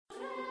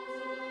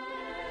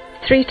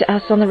3 to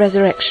Us on the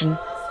Resurrection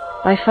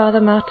by Father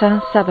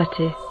Martin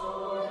Sabathé.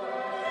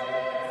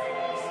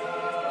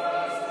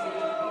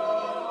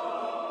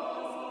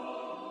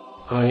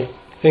 I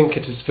think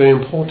it is very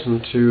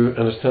important to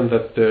understand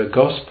that the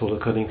Gospel,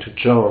 according to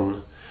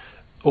John,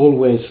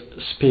 always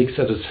speaks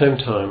at the same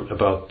time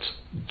about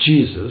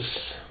Jesus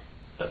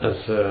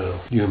as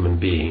a human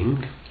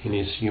being in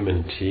his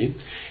humanity,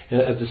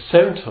 and at the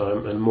same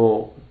time and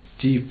more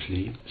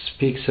deeply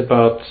speaks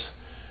about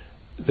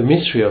the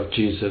mystery of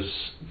Jesus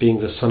being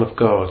the Son of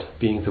God,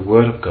 being the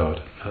Word of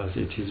God, as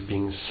it is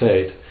being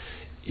said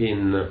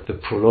in the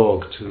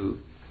prologue to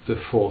the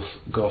fourth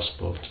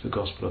Gospel, to the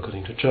Gospel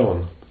according to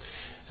John.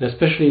 And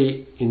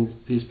especially in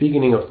this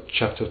beginning of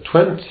chapter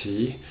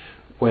 20,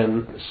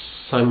 when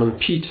Simon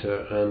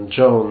Peter and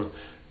John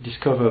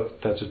discover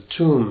that the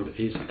tomb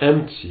is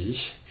empty,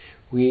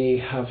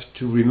 we have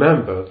to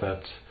remember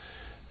that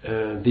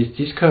this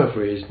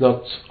discovery is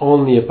not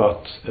only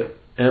about an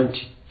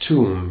empty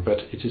tomb, but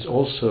it is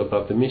also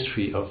about the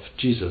mystery of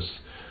Jesus,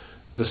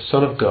 the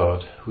Son of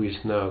God, who is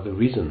now the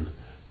risen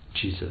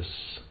Jesus.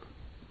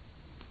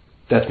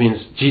 That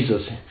means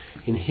Jesus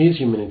in his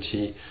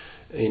humanity,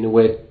 in a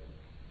way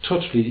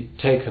totally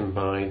taken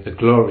by the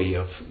glory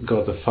of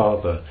God the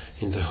Father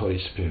in the Holy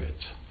Spirit.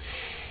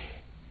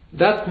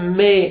 That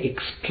may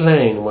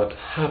explain what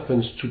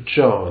happens to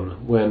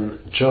John when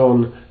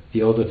John,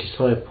 the other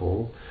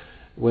disciple,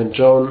 when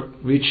John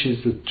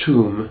reaches the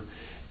tomb.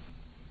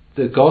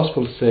 The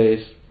Gospel says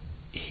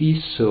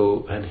he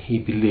saw and he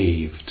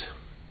believed.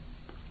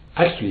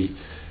 Actually,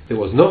 there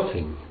was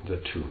nothing in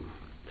the tomb.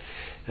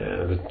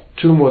 The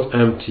tomb was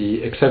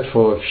empty except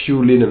for a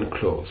few linen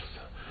cloths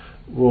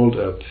rolled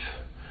up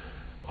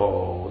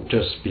or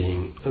just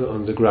being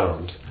on the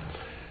ground.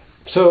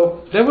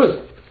 So there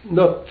was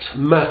not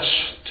much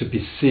to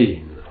be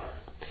seen.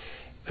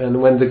 And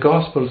when the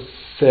Gospel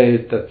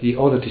said that the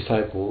other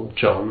disciple,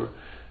 John,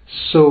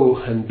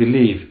 saw and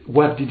believed,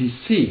 what did he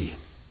see?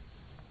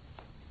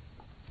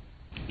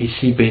 He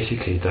see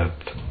basically that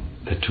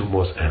the tomb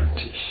was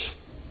empty.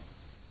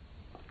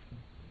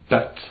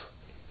 But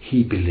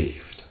he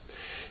believed.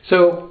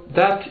 So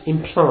that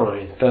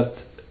implied that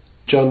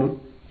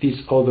John, this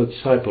other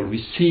disciple,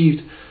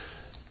 received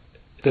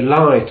the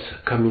light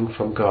coming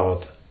from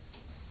God,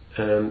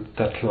 and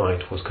that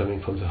light was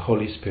coming from the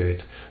Holy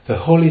Spirit. The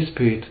Holy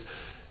Spirit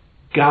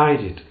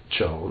guided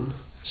John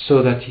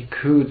so that he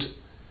could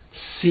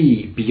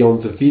see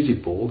beyond the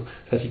visible,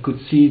 that he could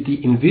see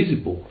the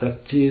invisible,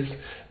 that is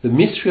the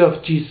mystery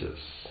of Jesus,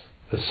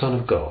 the Son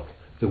of God,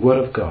 the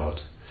Word of God.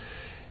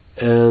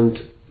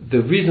 And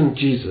the risen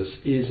Jesus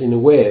is in a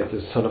way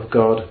the Son of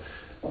God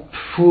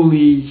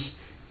fully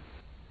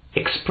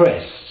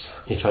expressed,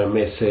 if I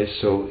may say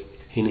so,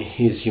 in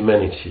his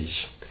humanity.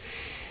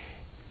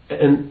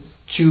 And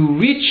to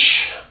reach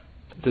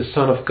the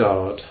Son of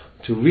God,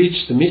 to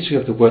reach the mystery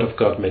of the Word of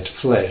God made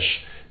flesh,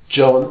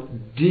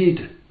 John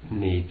did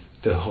need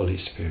the Holy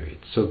Spirit.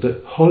 So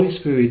the Holy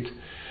Spirit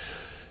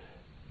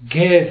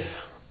gave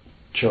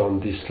John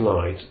this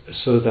light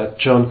so that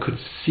John could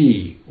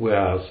see,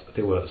 whereas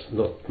there was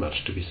not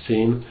much to be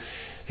seen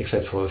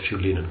except for a few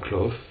linen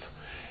cloths.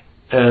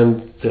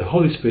 And the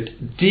Holy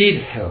Spirit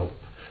did help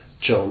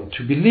John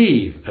to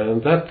believe,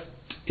 and that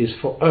is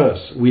for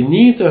us. We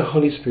need the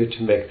Holy Spirit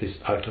to make this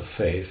act of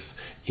faith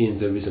in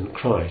the risen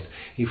Christ.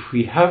 If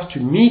we have to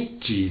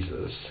meet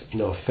Jesus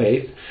in our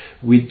faith,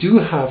 we do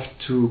have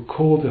to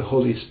call the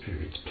Holy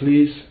Spirit.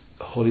 Please,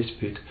 Holy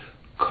Spirit,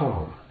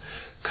 come.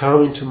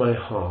 Come into my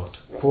heart.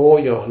 Pour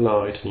your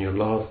light and your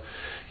love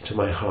into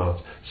my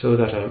heart so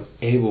that I'm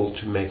able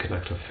to make an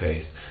act of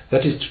faith.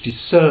 That is to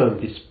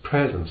discern this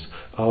presence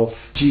of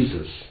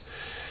Jesus,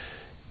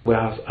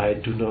 whereas I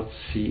do not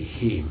see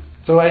him.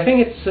 So I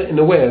think it's in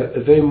a way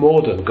a very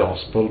modern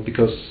gospel,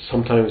 because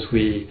sometimes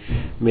we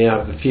may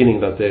have the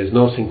feeling that there is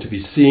nothing to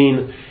be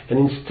seen,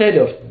 and instead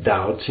of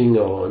doubting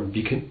or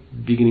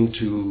beginning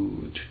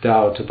to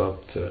doubt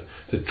about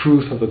the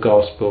truth of the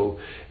gospel,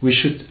 we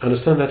should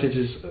understand that it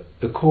is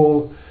a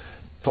call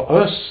for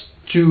us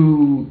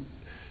to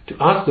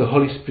ask the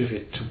Holy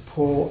Spirit to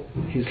pour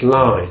his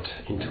light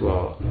into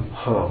our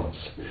hearts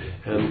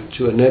and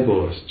to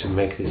enable us to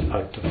make this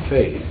act of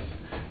faith,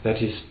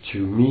 that is to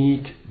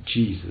meet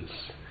Jesus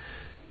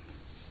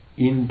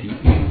in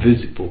the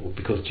invisible,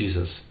 because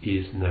Jesus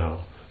is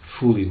now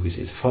fully with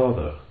his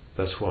Father.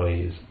 That's why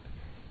he is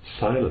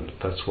silent,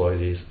 that's why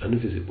he is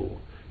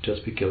invisible,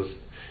 just because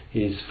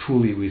he is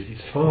fully with his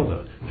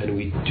Father. And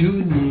we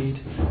do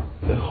need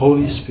the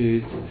Holy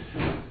Spirit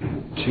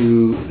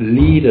to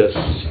lead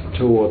us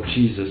toward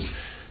Jesus,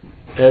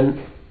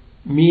 and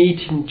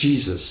meeting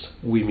Jesus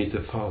we meet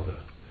the Father,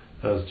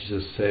 as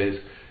Jesus says,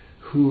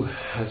 who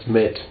has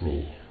met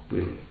me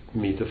will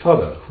meet the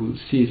Father, who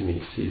sees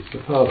me sees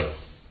the Father.